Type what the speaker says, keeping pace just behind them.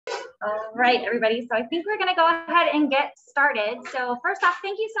All right, everybody. So I think we're going to go ahead and get started. So first off,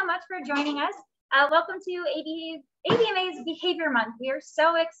 thank you so much for joining us. Welcome to ABMA's Behavior Month. We are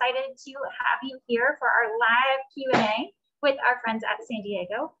so excited to have you here for our live Q&A with our friends at San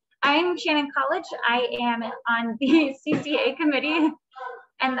Diego. I'm Shannon College. I am on the CCA committee,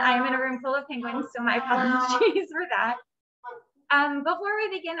 and I'm in a room full of penguins, so my apologies for that. Before we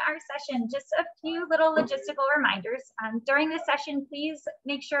begin our session, just a few little logistical reminders. During this session, please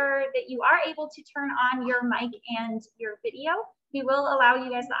make sure that you are able to turn on your mic and your video. We will allow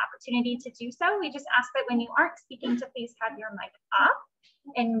you guys the opportunity to do so. We just ask that when you aren't speaking to please have your mic off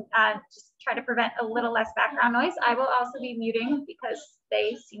and just try to prevent a little less background noise. I will also be muting because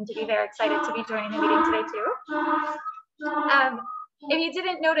they seem to be very excited to be joining the meeting today too. If you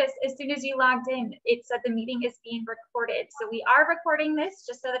didn't notice, as soon as you logged in, it said the meeting is being recorded. So we are recording this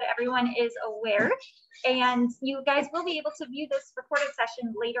just so that everyone is aware. And you guys will be able to view this recorded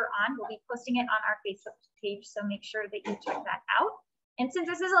session later on. We'll be posting it on our Facebook page, so make sure that you check that out. And since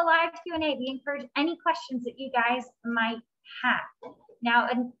this is a live Q&A, we encourage any questions that you guys might have. Now,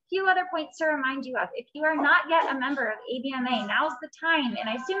 a few other points to remind you of. If you are not yet a member of ABMA, now's the time. And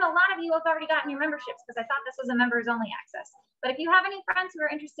I assume a lot of you have already gotten your memberships because I thought this was a members only access. But if you have any friends who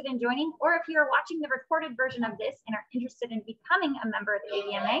are interested in joining, or if you're watching the recorded version of this and are interested in becoming a member of the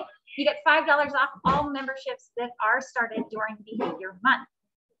ABMA, you get $5 off all memberships that are started during Behavior Month.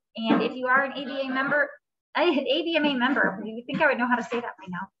 And if you are an ABMA member, you think I would know how to say that by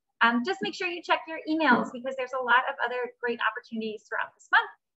now. Just make sure you check your emails because there's a lot of other great opportunities throughout this month.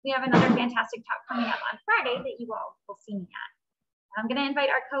 We have another fantastic talk coming up on Friday that you all will see me at. I'm going to invite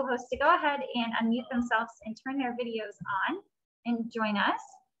our co-hosts to go ahead and unmute themselves and turn their videos on and join us.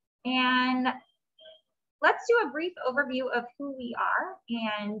 And let's do a brief overview of who we are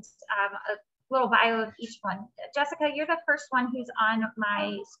and a little bio of each one. Jessica, you're the first one who's on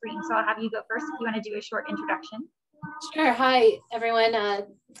my screen, so I'll have you go first if you want to do a short introduction. Sure. Hi, everyone.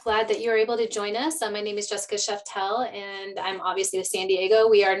 Glad that you're able to join us. My name is Jessica Sheftel, and I'm obviously with San Diego.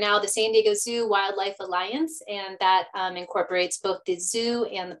 We are now the San Diego Zoo Wildlife Alliance, and that incorporates both the zoo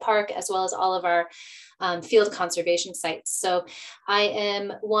and the park, as well as all of our field conservation sites. So I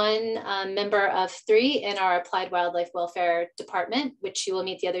am one member of 3 in our Applied Wildlife Welfare Department, which you will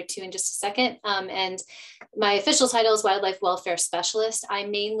meet the other 2 in just a second. And my official title is Wildlife Welfare Specialist. I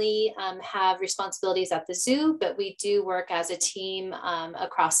mainly have responsibilities at the zoo, but we do work as a team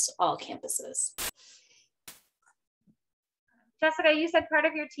across all campuses. Jessica, you said part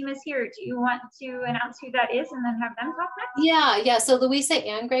of your team is here. Do you want to announce who that is and then have them talk next? Yeah. So Louisa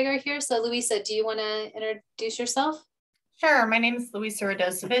and Greg are here. So Louisa, do you want to introduce yourself? Sure. My name is Louisa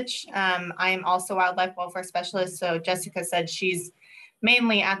Radosevich. I am also Wildlife Welfare Specialist. So Jessica said she's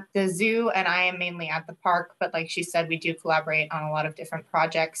mainly at the zoo and I am mainly at the park. But like she said, we do collaborate on a lot of different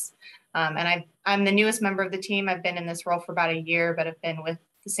projects. And I'm the newest member of the team. I've been in this role for about a year, but I've been with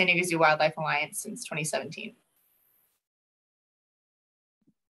the San Diego Zoo Wildlife Alliance since 2017.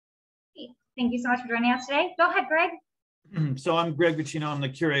 Thank you so much for joining us today. Go ahead, Greg. So I'm Greg Vicino. I'm the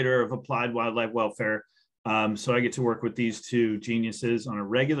curator of Applied Wildlife Welfare. So I get to work with these 2 geniuses on a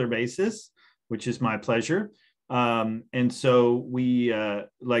regular basis, which is my pleasure. And so we,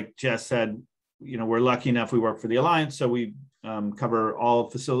 like Jess said, we're lucky enough we work for the Alliance. So we cover all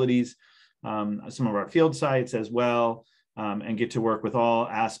facilities, some of our field sites as well, and get to work with all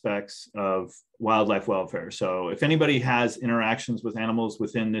aspects of wildlife welfare. So if anybody has interactions with animals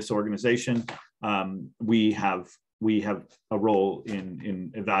within this organization, we have a role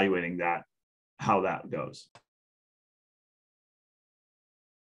in evaluating that, how that goes.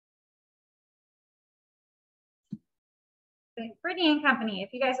 Brittany and company, if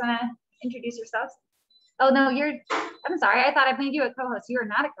you guys want to introduce yourselves. Oh no, I'm sorry, I thought I made you a co-host. You are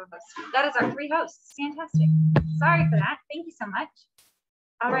not a co-host. That is our 3 hosts. Fantastic. Sorry for that. Thank you so much.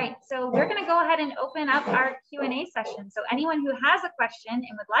 All right, so we're going to go ahead and open up our Q&A session. So anyone who has a question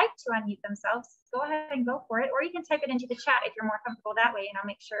and would like to unmute themselves, go ahead and go for it, or you can type it into the chat if you're more comfortable that way, and I'll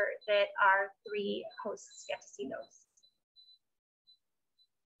make sure that our 3 hosts get to see those.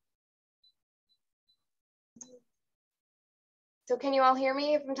 So can you all hear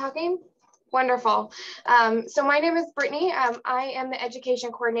me if I'm talking? Wonderful. So my name is Brittany. I am the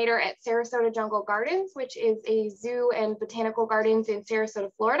education coordinator at Sarasota Jungle Gardens, which is a zoo and botanical gardens in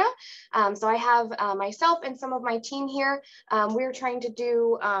Sarasota, Florida. So I have myself and some of my team here. We're trying to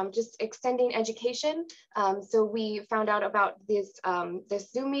do just extending education. So we found out about this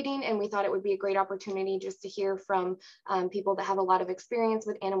Zoom meeting, and we thought it would be a great opportunity just to hear from people that have a lot of experience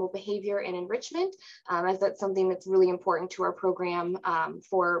with animal behavior and enrichment, as that's something that's really important to our program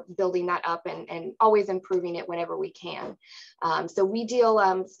for building that up up and always improving it whenever we can. So we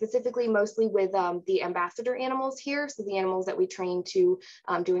deal specifically mostly with the ambassador animals here. So the animals that we train to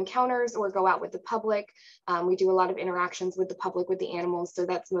do encounters or go out with the public. We do a lot of interactions with the public with the animals. So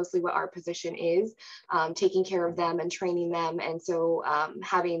that's mostly what our position is, taking care of them and training them. And so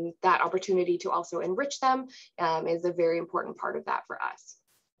having that opportunity to also enrich them is a very important part of that for us.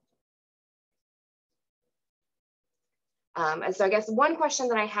 And so I guess one question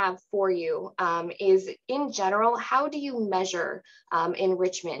that I have for you is, in general, how do you measure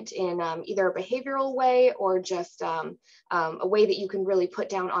enrichment in either a behavioral way or just a way that you can really put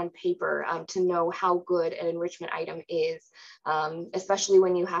down on paper to know how good an enrichment item is, especially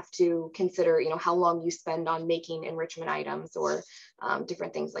when you have to consider, you know, how long you spend on making enrichment items or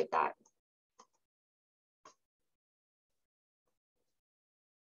different things like that?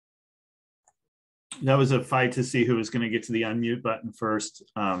 That was a fight to see who was going to get to the unmute button first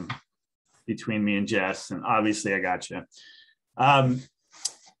between me and Jess, and obviously I got you.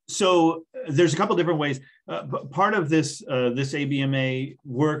 So there's a couple different ways. Part of this this ABMA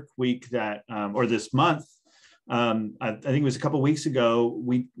work week that, or this month, I think it was a couple of weeks ago,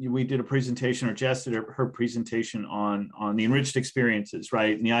 we did a presentation, or Jess did her presentation on the enriched experiences,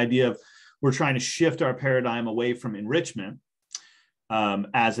 right? And the idea of we're trying to shift our paradigm away from enrichment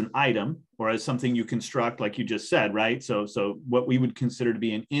as an item or as something you construct, like you just said, right? So what we would consider to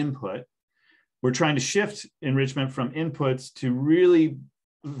be an input, we're trying to shift enrichment from inputs to really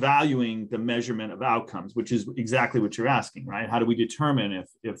valuing the measurement of outcomes, which is exactly what you're asking, right? How do we determine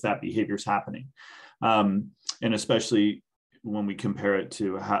if that behavior is happening? And especially when we compare it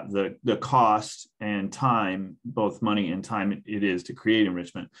to how the cost and time, both money and time it is to create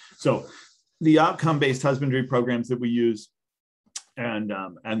enrichment. So the outcome-based husbandry programs that we use and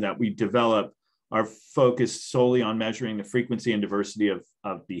that we develop are focused solely on measuring the frequency and diversity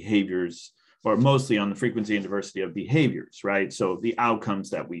of behaviors, or mostly on the frequency and diversity of behaviors, right? So the outcomes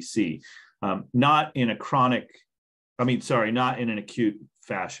that we see, not in an acute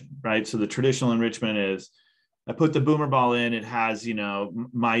fashion, right? So the traditional enrichment is, I put the boomer ball in, it has, you know,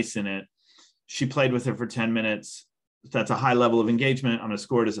 mice in it. She played with it for 10 minutes. That's a high level of engagement. I'm going to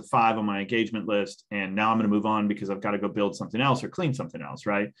score it as a 5 on my engagement list. And now I'm going to move on because I've got to go build something else or clean something else,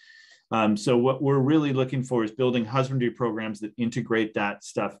 right? So what we're really looking for is building husbandry programs that integrate that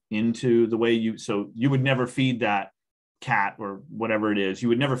stuff into the way so you would never feed that cat or whatever it is. You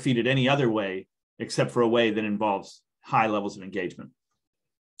would never feed it any other way except for a way that involves high levels of engagement.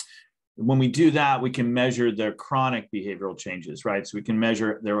 When we do that, we can measure their chronic behavioral changes, right? So we can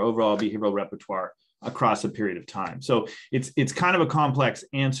measure their overall behavioral repertoire across a period of time. So it's kind of a complex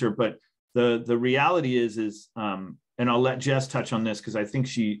answer, but the reality is and I'll let Jess touch on this because I think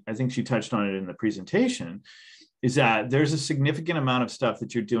she touched on it in the presentation, is that there's a significant amount of stuff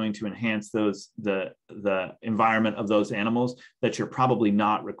that you're doing to enhance the environment of those animals that you're probably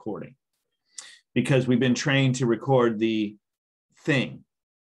not recording, because we've been trained to record the thing.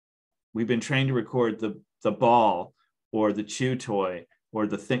 We've been trained to record the ball or the chew toy or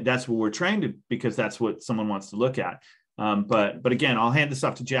the thing. That's what we're trained to, because that's what someone wants to look at. But again, I'll hand this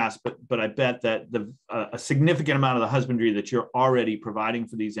off to Jas, but I bet that a significant amount of the husbandry that you're already providing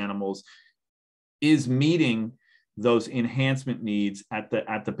for these animals is meeting those enhancement needs at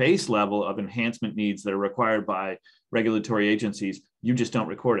the base level of enhancement needs that are required by regulatory agencies. You just don't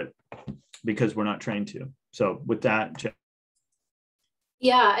record it because we're not trained to. So with that, Jas.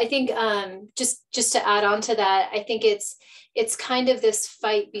 Yeah, I think just to add on to that, I think it's kind of this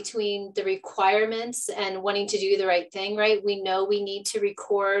fight between the requirements and wanting to do the right thing, right? We know we need to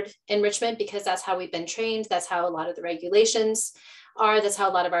record enrichment because that's how we've been trained. That's how a lot of the regulations are. That's how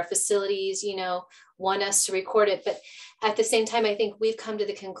a lot of our facilities, you know, want us to record it. But at the same time, I think we've come to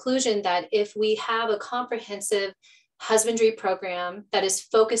the conclusion that if we have a comprehensive husbandry program that is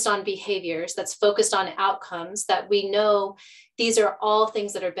focused on behaviors, that's focused on outcomes, that we know these are all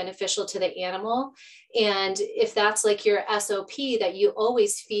things that are beneficial to the animal. And if that's like your SOP that you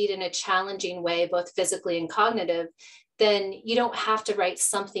always feed in a challenging way, both physically and cognitive, then you don't have to write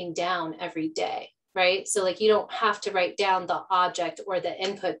something down every day, right? So like you don't have to write down the object or the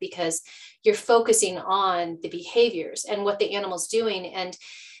input because you're focusing on the behaviors and what the animal's doing. And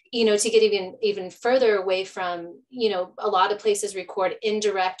you know, to get even further away from, you know, a lot of places record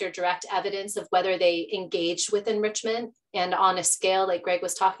indirect or direct evidence of whether they engaged with enrichment and on a scale like Greg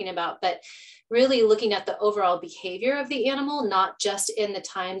was talking about, but really looking at the overall behavior of the animal, not just in the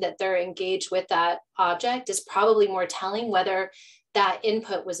time that they're engaged with that object, is probably more telling whether that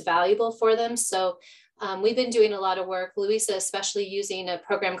input was valuable for them. So we've been doing a lot of work, Louisa, especially using a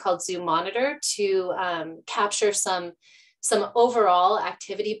program called Zoo Monitor to capture some some overall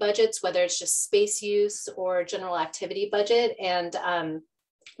activity budgets, whether it's just space use or general activity budget, and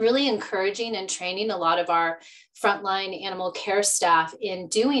really encouraging and training a lot of our frontline animal care staff in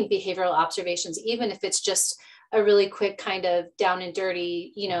doing behavioral observations, even if it's just a really quick kind of down and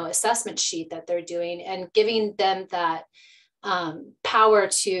dirty, assessment sheet that they're doing, and giving them that power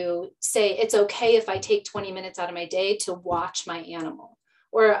to say, it's okay if I take 20 minutes out of my day to watch my animal,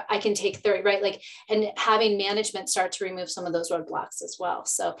 or I can take 30, right? Like, and having management start to remove some of those roadblocks as well.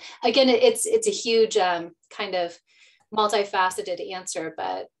 So again, it's a huge kind of multifaceted answer,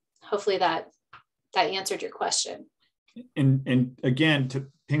 but hopefully that answered your question. And again, to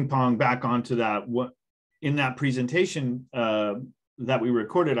ping pong back onto that, what in that presentation that we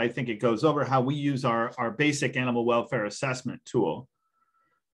recorded, I think it goes over how we use our basic animal welfare assessment tool.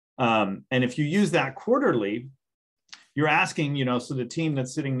 And if you use that quarterly, you're asking, so the team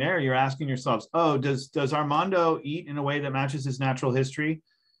that's sitting there, you're asking yourselves, oh, does Armando eat in a way that matches his natural history?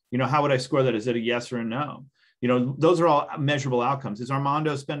 How would I score that? Is it a yes or a no? Those are all measurable outcomes. Does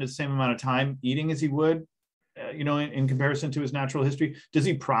Armando spend the same amount of time eating as he would, in comparison to his natural history? Does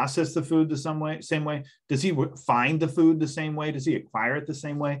he process the food the same way? Does he find the food the same way? Does he acquire it the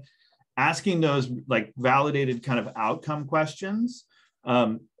same way? Asking those like validated kind of outcome questions,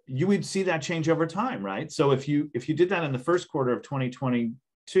 you would see that change over time, right? So if you did that in the first quarter of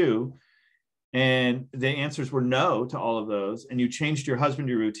 2022, and the answers were no to all of those, and you changed your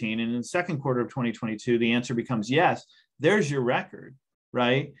husbandry routine, and in the second quarter of 2022, the answer becomes yes, there's your record,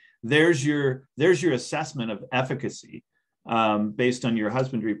 right? There's your assessment of efficacy based on your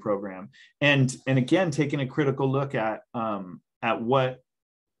husbandry program. And again, taking a critical look at how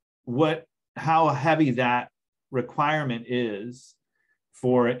heavy that requirement is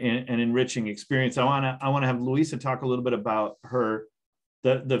for an enriching experience. I want to have Luisa talk a little bit about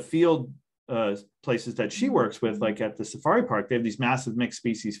the field places that she works with, like at the safari park. They have these massive mixed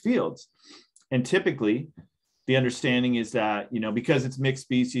species fields, and typically the understanding is that because it's mixed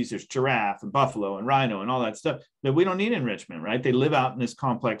species, there's giraffe and buffalo and rhino and all that stuff, that we don't need enrichment, right? They live out in this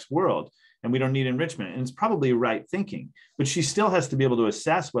complex world and we don't need enrichment. And it's probably right thinking, but she still has to be able to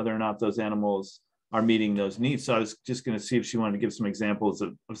assess whether or not those animals are meeting those needs. So I was just going to see if she wanted to give some examples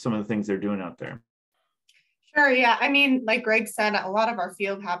of some of the things they're doing out there. Sure, yeah. I mean, like Greg said, a lot of our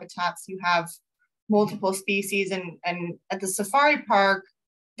field habitats, you have multiple species, and at the safari park,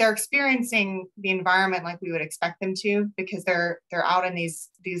 they're experiencing the environment like we would expect them to, because they're out in these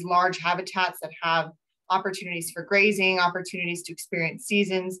large habitats that have opportunities for grazing, opportunities to experience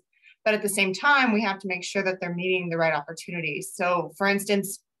seasons. But at the same time, we have to make sure that they're meeting the right opportunities. So for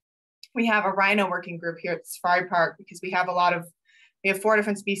instance, we have a rhino working group here at the safari park because we have 4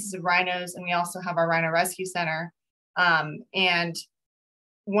 different species of rhinos, and we also have our Rhino Rescue Center. And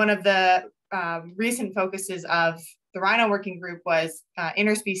one of the recent focuses of the rhino working group was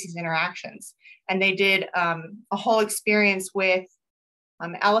interspecies interactions. And they did a whole experience with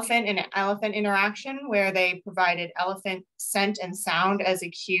elephant and elephant interaction, where they provided elephant scent and sound as a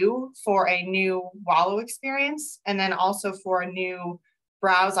cue for a new wallow experience, and then also for a new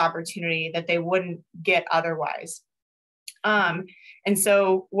browse opportunity that they wouldn't get otherwise. And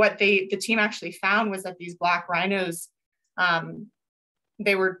so what the team actually found was that these black rhinos,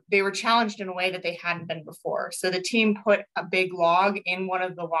 they were challenged in a way that they hadn't been before. So the team put a big log in one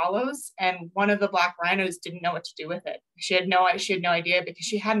of the wallows, and one of the black rhinos didn't know what to do with it. She had no idea, because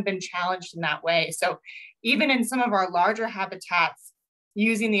she hadn't been challenged in that way. So even in some of our larger habitats,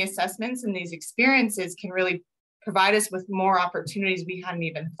 using the assessments and these experiences can really provide us with more opportunities we hadn't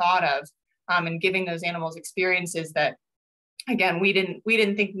even thought of, and giving those animals experiences that, again, we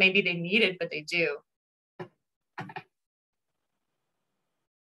didn't think maybe they needed, but they do.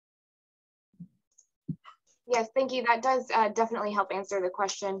 Yes, thank you. That does definitely help answer the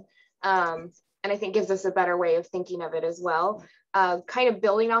question. And I think gives us a better way of thinking of it as well. Kind of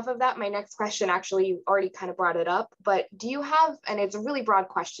building off of that, my next question, actually, you already kind of brought it up, but do you have, and it's a really broad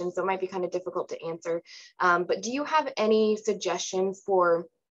question, so it might be kind of difficult to answer, but do you have any suggestions for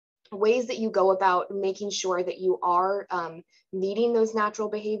ways that you go about making sure that you are meeting those natural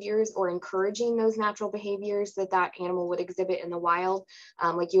behaviors or encouraging those natural behaviors that animal would exhibit in the wild?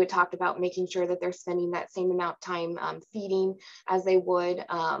 Like you had talked about, making sure that they're spending that same amount of time feeding as they would.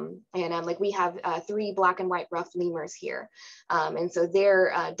 Like we have 3 black and white ruffed lemurs here. And so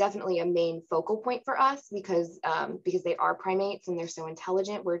they're definitely a main focal point for us because they are primates and they're so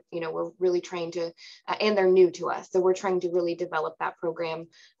intelligent. We're really trying to, and they're new to us. So we're trying to really develop that program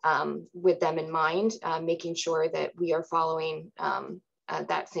with them in mind, making sure that we are following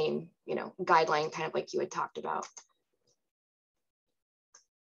that same, guideline, kind of like you had talked about.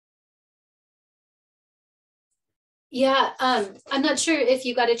 Yeah, I'm not sure if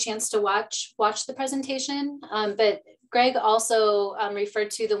you got a chance to watch the presentation, but Greg also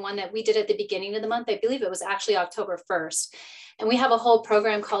referred to the one that we did at the beginning of the month. I believe it was actually October 1st. And we have a whole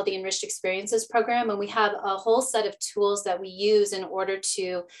program called the Enriched Experiences Program, and we have a whole set of tools that we use in order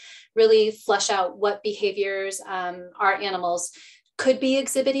to really flesh out what behaviors our animals could be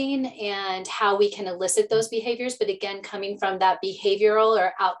exhibiting and how we can elicit those behaviors. But again, coming from that behavioral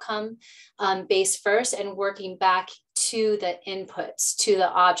or outcome base first and working back to the inputs, to the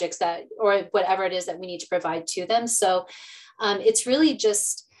objects that, or whatever it is that we need to provide to them. So it's really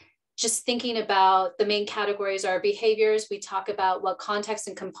just thinking about the main categories are behaviors. We talk about what context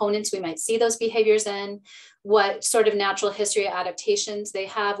and components we might see those behaviors in, what sort of natural history adaptations they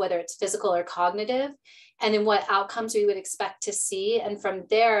have, whether it's physical or cognitive, and then what outcomes we would expect to see. And from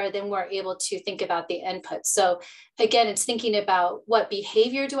there, then we're able to think about the inputs. So again, it's thinking about what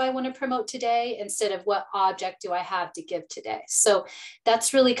behavior do I want to promote today instead of what object do I have to give today. So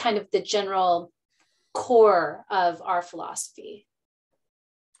that's really kind of the general core of our philosophy.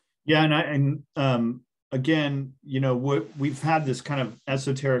 Yeah, and again, you know, we've had this kind of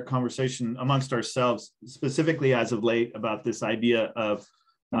esoteric conversation amongst ourselves, specifically as of late, about this idea of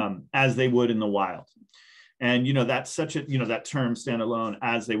as they would in the wild. And, you know, that's such a, you know, that term standalone,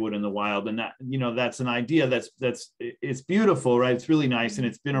 as they would in the wild. And that, you know, that's an idea it's beautiful, right? It's really nice. And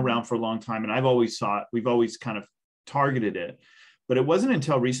it's been around for a long time. And I've always thought, we've always kind of targeted it. But it wasn't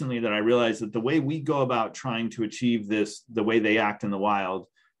until recently that I realized that the way we go about trying to achieve this, the way they act in the wild,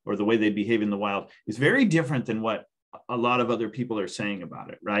 or the way they behave in the wild, is very different than what a lot of other people are saying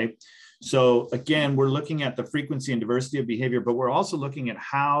about it, right? So again, we're looking at the frequency and diversity of behavior, but we're also looking at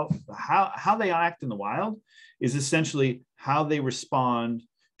how they act in the wild is essentially how they respond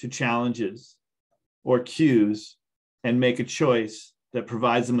to challenges or cues and make a choice that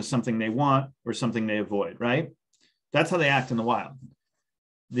provides them with something they want or something they avoid, right? That's how they act in the wild.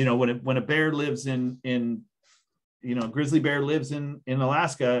 You know, when a bear lives in you know, grizzly bear lives in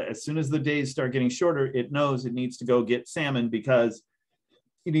Alaska, as soon as the days start getting shorter, it knows it needs to go get salmon because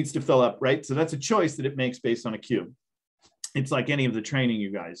it needs to fill up, right? So that's a choice that it makes based on a cue. It's like any of the training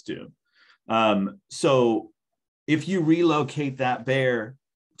you guys do. So if you relocate that bear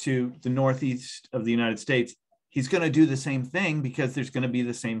to the northeast of the United States, he's going to do the same thing because there's going to be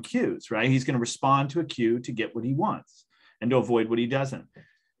the same cues, right? He's going to respond to a cue to get what he wants and to avoid what he doesn't.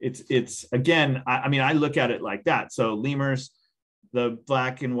 It's again, I mean, I look at it like that. So lemurs, the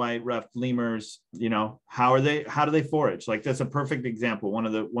black and white ruffed lemurs, you know, how do they forage? Like, that's a perfect example. One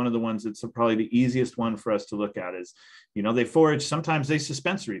of the ones that's probably the easiest one for us to look at is, you know, they forage. Sometimes they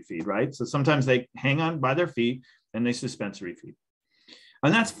suspensory feed, right? So sometimes they hang on by their feet and they suspensory feed.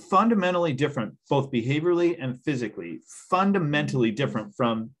 And that's fundamentally different, both behaviorally and physically, fundamentally different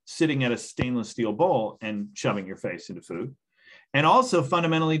from sitting at a stainless steel bowl and shoving your face into food. And also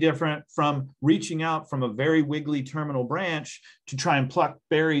fundamentally different from reaching out from a very wiggly terminal branch to try and pluck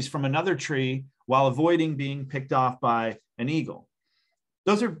berries from another tree while avoiding being picked off by an eagle.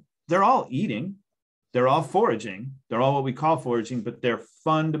 They're all eating, they're all foraging, they're all what we call foraging, but they're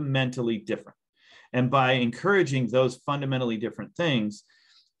fundamentally different. And by encouraging those fundamentally different things,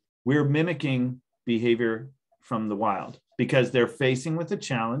 we're mimicking behavior from the wild because they're facing with a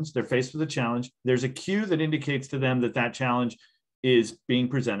challenge. They're faced with a challenge. There's a cue that indicates to them that that challenge is being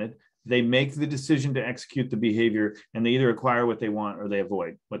presented. They make the decision to execute the behavior, and they either acquire what they want or they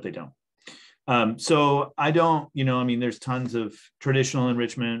avoid what they don't. So I don't, you know, I mean, there's tons of traditional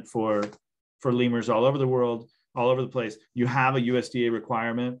enrichment for lemurs all over the world, all over the place. You have a USDA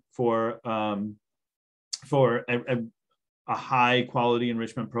requirement for a high quality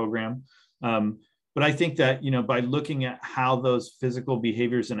enrichment program. But I think that, you know, by looking at how those physical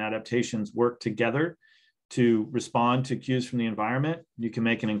behaviors and adaptations work together to respond to cues from the environment, you can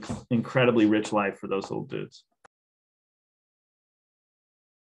make an incredibly rich life for those little dudes.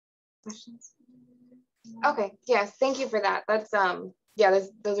 Questions? Okay, yes, thank you for that. That's yeah,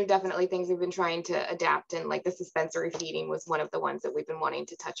 those are definitely things we've been trying to adapt, and like the suspensory feeding was one of the ones that we've been wanting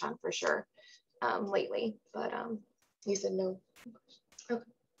to touch on for sure lately. But you said no. Okay.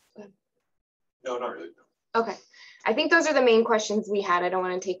 Go ahead. No, not really. Okay, I think those are the main questions we had. I don't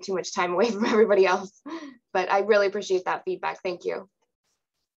want to take too much time away from everybody else, but I really appreciate that feedback. Thank you.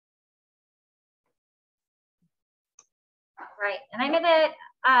 Right, and I know that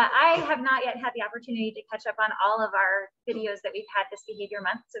I have not yet had the opportunity to catch up on all of our videos that we've had this behavior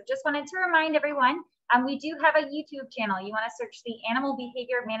month. So just wanted to remind everyone, we do have a YouTube channel. You want to search the Animal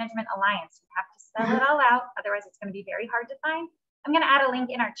Behavior Management Alliance. You have to spell it all out, otherwise it's going to be very hard to find. I'm going to add a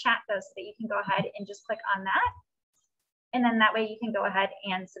link in our chat though, so that you can go ahead and just click on that. And then that way you can go ahead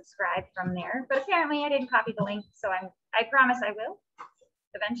and subscribe from there. But apparently I didn't copy the link, so I promise I will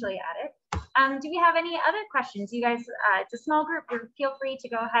eventually add it. Do we have any other questions? You guys, it's a small group. Feel free to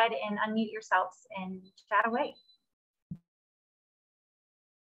go ahead and unmute yourselves and chat away.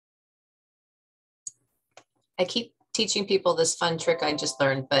 I keep teaching people this fun trick I just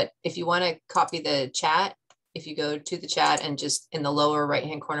learned, but if you want to copy the chat, if you go to the chat and just in the lower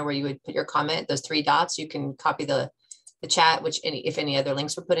right-hand corner where you would put your comment, those 3 dots, you can copy the chat, which if any other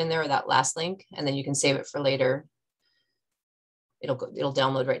links were put in there, or that last link, and then you can save it for later. It'll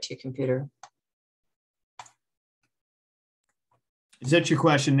download right to your computer. Is that your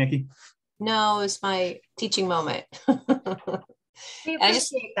question, Nikki? No, it's my teaching moment. We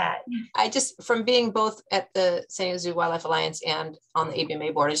appreciate that. I just, from being both at the San Diego Zoo Wildlife Alliance and on the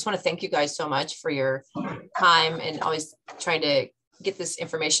ABMA board, I just want to thank you guys so much for your time and always trying to get this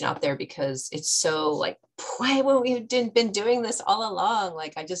information out there, because it's so like, why haven't we been doing this all along?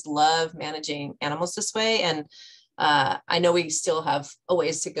 Like, I just love managing animals this way. And I know we still have a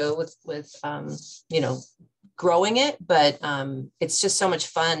ways to go with you know, growing it, but it's just so much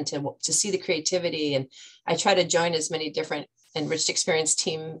fun to see the creativity. And I try to join as many different Enriched Experience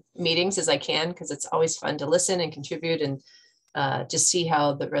team meetings as I can, because it's always fun to listen and contribute and just see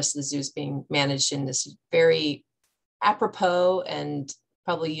how the rest of the zoo is being managed in this very apropos and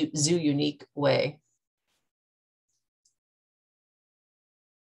probably zoo unique way.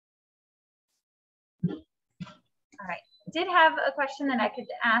 All right, I did have a question that I could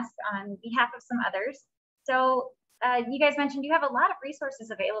ask on behalf of some others. So you guys mentioned you have a lot of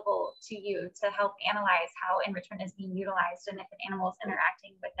resources available to you to help analyze how enrichment is being utilized and if an animal is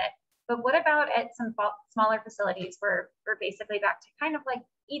interacting with it. But what about at some smaller facilities where we're basically back to kind of like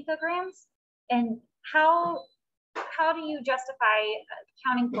ethograms? And how do you justify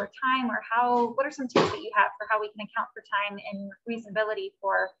accounting for time, or what are some tips that you have for how we can account for time and reasonability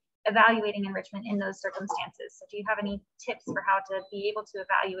for evaluating enrichment in those circumstances? So do you have any tips for how to be able to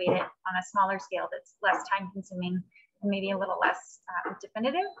evaluate it on a smaller scale that's less time consuming and maybe a little less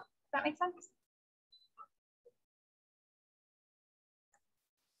definitive? Does that make sense?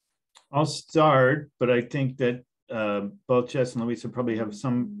 I'll start, but I think that both Jess and Louisa probably have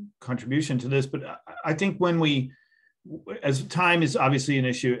some contribution to this. But I think as time is obviously an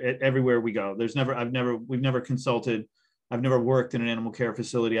issue everywhere we go. We've never consulted. I've never worked in an animal care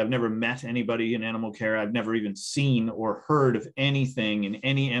facility. I've never met anybody in animal care. I've never even seen or heard of anything in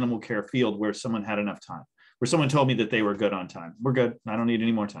any animal care field where someone had enough time, where someone told me that they were good on time. We're good. I don't need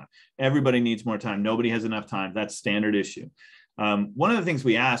any more time. Everybody needs more time. Nobody has enough time. That's standard issue. One of the things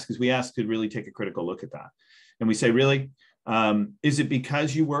we ask to really take a critical look at that. And we say, really, is it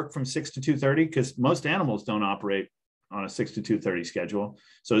because you work from 6 to 2:30? Because most animals don't operate on a 6 to 2:30 schedule.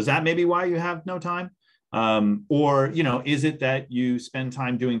 So is that maybe why you have no time? Or, you know, is it that you spend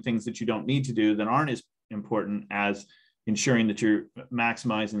time doing things that you don't need to do that aren't as important as ensuring that you're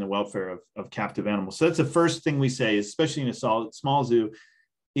maximizing the welfare of captive animals? So that's the first thing we say, especially in a small zoo.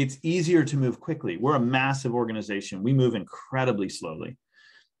 It's easier to move quickly. We're a massive organization. We move incredibly slowly.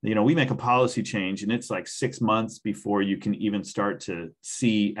 You know, we make a policy change and it's like 6 months before you can even start to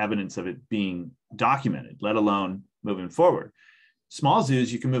see evidence of it being documented, let alone moving forward. Small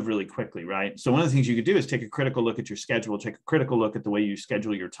zoos, you can move really quickly, right? So one of the things you could do is take a critical look at your schedule, take a critical look at the way you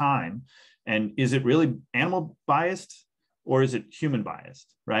schedule your time. And is it really animal biased or is it human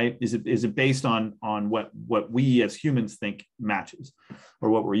biased, right? Is it based on what we as humans think matches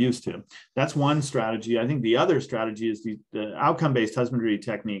or what we're used to? That's one strategy. I think the other strategy is the outcome-based husbandry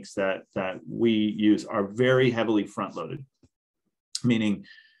techniques that we use are very heavily front-loaded, meaning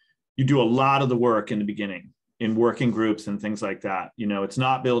you do a lot of the work in the beginning, in working groups and things like that. You know, it's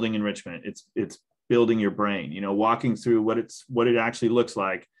not building enrichment, it's building your brain, you know, walking through what it actually looks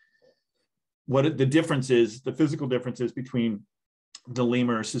like, the difference is, the physical differences between the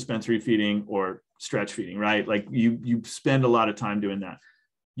lemur suspensory feeding or stretch feeding, right? Like you spend a lot of time doing that.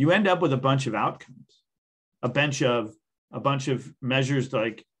 You end up with a bunch of outcomes, a bunch of measures,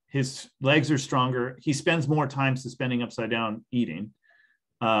 like his legs are stronger, he spends more time suspending upside down eating,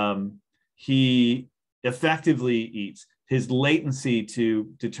 he effectively eats, his latency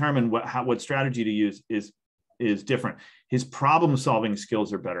to determine what strategy to use is different. His problem-solving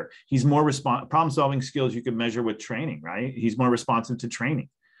skills are better. He's more problem-solving skills you can measure with training, right? He's more responsive to training.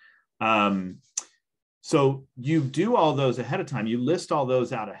 So you do all those ahead of time. You list all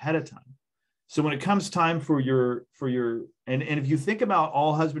those out ahead of time. So when it comes time for your and if you think about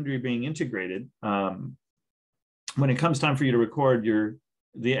all husbandry being integrated, when it comes time for you to record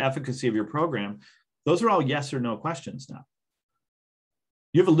the efficacy of your program, those are all yes or no questions now.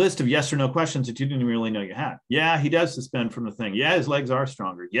 You have a list of yes or no questions that you didn't really know you had. Yeah, he does suspend from the thing. Yeah, his legs are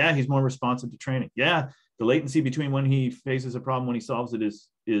stronger. Yeah, he's more responsive to training. Yeah, the latency between when he faces a problem, when he solves it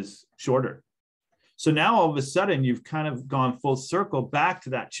is shorter. So now all of a sudden you've kind of gone full circle back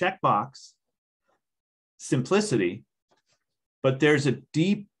to that checkbox simplicity, but there's a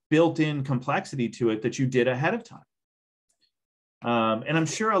deep built-in complexity to it that you did ahead of time. And I'm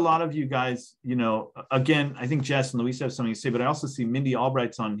sure a lot of you guys, you know, again, I think Jess and Luis have something to say, but I also see Mindy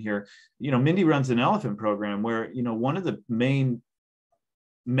Albright's on here. You know, Mindy runs an elephant program where, you know, one of the main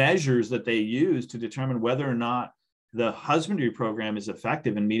measures that they use to determine whether or not the husbandry program is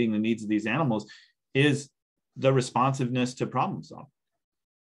effective in meeting the needs of these animals is the responsiveness to problem solving,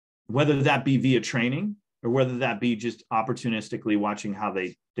 whether that be via training or whether that be just opportunistically watching how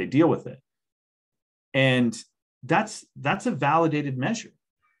they deal with it. And that's a validated measure.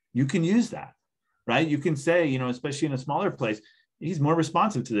 You can use that, right? You can say, you know, especially in a smaller place, he's more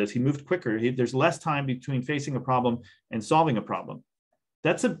responsive to this. He moved quicker. There's less time between facing a problem and solving a problem.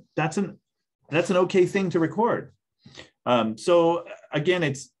 That's an okay thing to record. So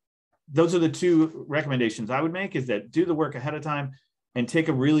again, those are the two recommendations I would make, is that do the work ahead of time and take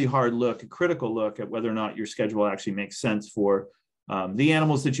a really hard look, a critical look at whether or not your schedule actually makes sense for the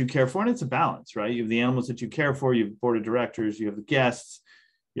animals that you care for. And it's a balance, right? You have the animals that you care for, you have board of directors, you have the guests,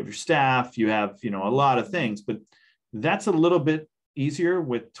 you have your staff, you have, you know, a lot of things, but that's a little bit easier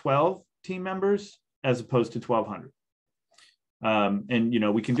with 12 team members as opposed to 1,200. And, you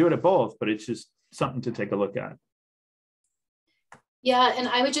know, we can do it at both, but it's just something to take a look at. Yeah, and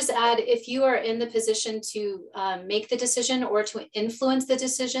I would just add, if you are in the position to make the decision or to influence the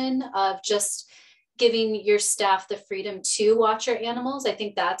decision of just giving your staff the freedom to watch your animals, I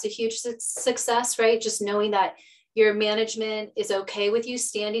think that's a huge success, right? Just knowing that your management is okay with you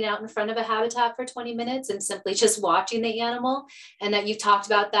standing out in front of a habitat for 20 minutes and simply just watching the animal, and that you've talked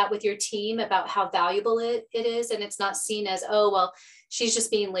about that with your team about how valuable it is. And it's not seen as, oh, well, she's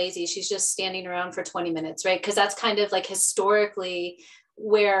just being lazy, she's just standing around for 20 minutes, right? Because that's kind of like historically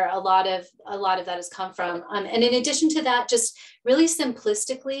where a lot of that has come from. And in addition to that, just really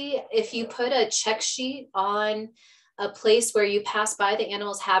simplistically, if you put a check sheet on a place where you pass by the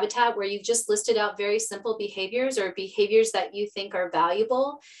animal's habitat, where you've just listed out very simple behaviors or behaviors that you think are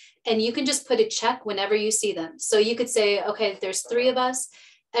valuable, and you can just put a check whenever you see them. So you could say, okay, there's 3 of us.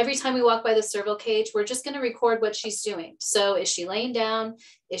 Every time we walk by the serval cage, we're just going to record what she's doing. So is she laying down?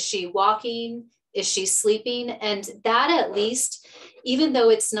 Is she walking? Is she sleeping? And that, at least, even though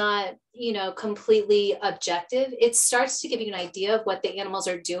it's not, you know, completely objective, it starts to give you an idea of what the animals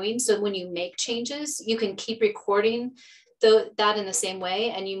are doing. So when you make changes, you can keep recording that in the same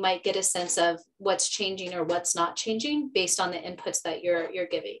way, and you might get a sense of what's changing or what's not changing based on the inputs that you're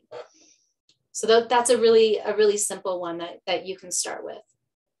giving. So that's a really simple one that you can start with.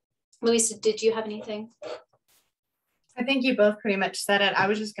 Luisa, did you have anything? I think you both pretty much said it. I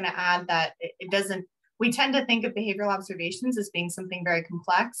was just going to add that we tend to think of behavioral observations as being something very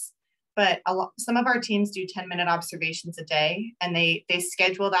complex, but some of our teams do 10-minute observations a day, and they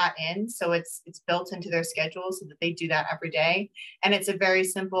schedule that in. So it's built into their schedule so that they do that every day. And it's a very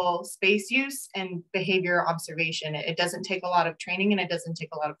simple space use and behavior observation. It doesn't take a lot of training, and it doesn't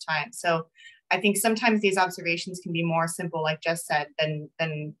take a lot of time. So I think sometimes these observations can be more simple, like Jess said,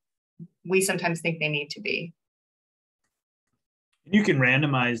 than we sometimes think they need to be. You can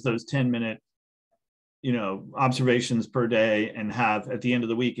randomize those 10-minute, you know, observations per day and have at the end of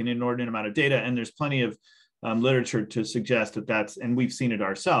the week an inordinate amount of data. And there's plenty of literature to suggest that and we've seen it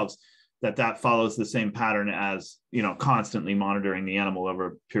ourselves, that follows the same pattern as, you know, constantly monitoring the animal over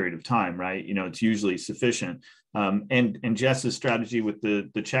a period of time, right? You know, it's usually sufficient. And Jess's strategy with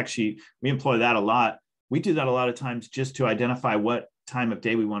the check sheet, we employ that a lot. We do that a lot of times just to identify what time of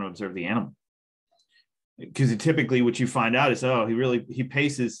day we want to observe the animal. Because typically what you find out is, oh, he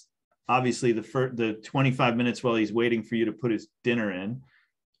paces obviously the 25 minutes while he's waiting for you to put his dinner in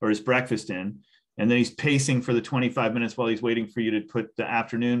or his breakfast in. And then he's pacing for the 25 minutes while he's waiting for you to put the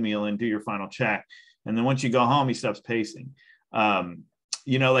afternoon meal and do your final check. And then once you go home, he stops pacing.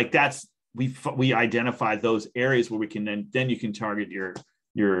 You know, like we identify those areas where we can then you can target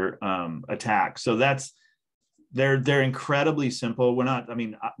your attack. So they're incredibly simple.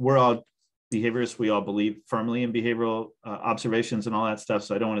 We're all behaviorists. We all believe firmly in behavioral observations and all that stuff.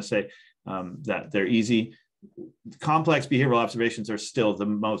 So I don't want to say that they're easy. Complex behavioral observations are still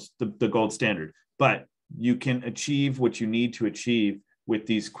the gold standard, but you can achieve what you need to achieve with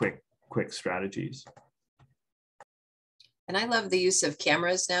these quick strategies. And I love the use of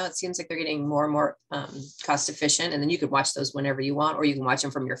cameras now. It seems like they're getting more and more cost efficient, and then you could watch those whenever you want, or you can watch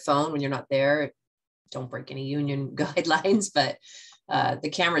them from your phone when you're not there. Don't break any union guidelines, but the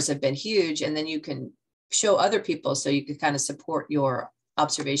cameras have been huge, and then you can show other people so you can kind of support your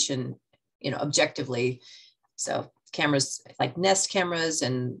observation, objectively. So cameras like Nest cameras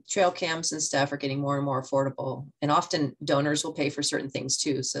and trail cams and stuff are getting more and more affordable. And often donors will pay for certain things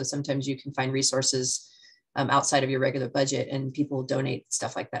too. So sometimes you can find resources outside of your regular budget, and people donate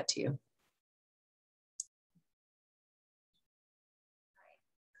stuff like that to you.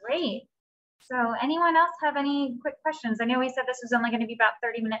 Great. So anyone else have any quick questions? I know we said this was only going to be about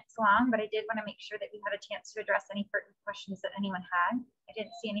 30 minutes long, but I did want to make sure that we had a chance to address any pertinent questions that anyone had. I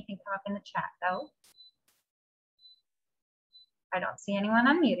didn't see anything come up in the chat though. I don't see anyone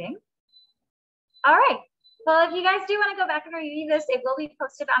unmuting. All right. Well, if you guys do want to go back and review this, it will be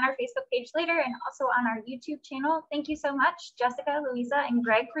posted on our Facebook page later and also on our YouTube channel. Thank you so much, Jessica, Louisa, and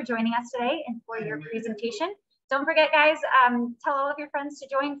Greg for joining us today and for your presentation. Don't forget, guys, tell all of your friends to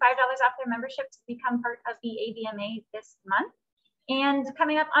join, $5 off their membership to become part of the ABMA this month. And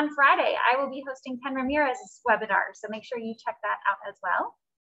coming up on Friday, I will be hosting Ken Ramirez's webinar, so make sure you check that out as well.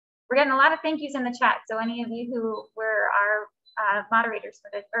 We're getting a lot of thank yous in the chat, so any of you who were our moderators for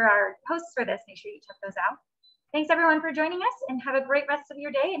this, or our hosts for this, make sure you check those out. Thanks everyone for joining us, and have a great rest of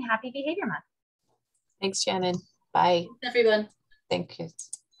your day and happy Behavior Month. Thanks, Shannon. Bye. Everyone. Thank you.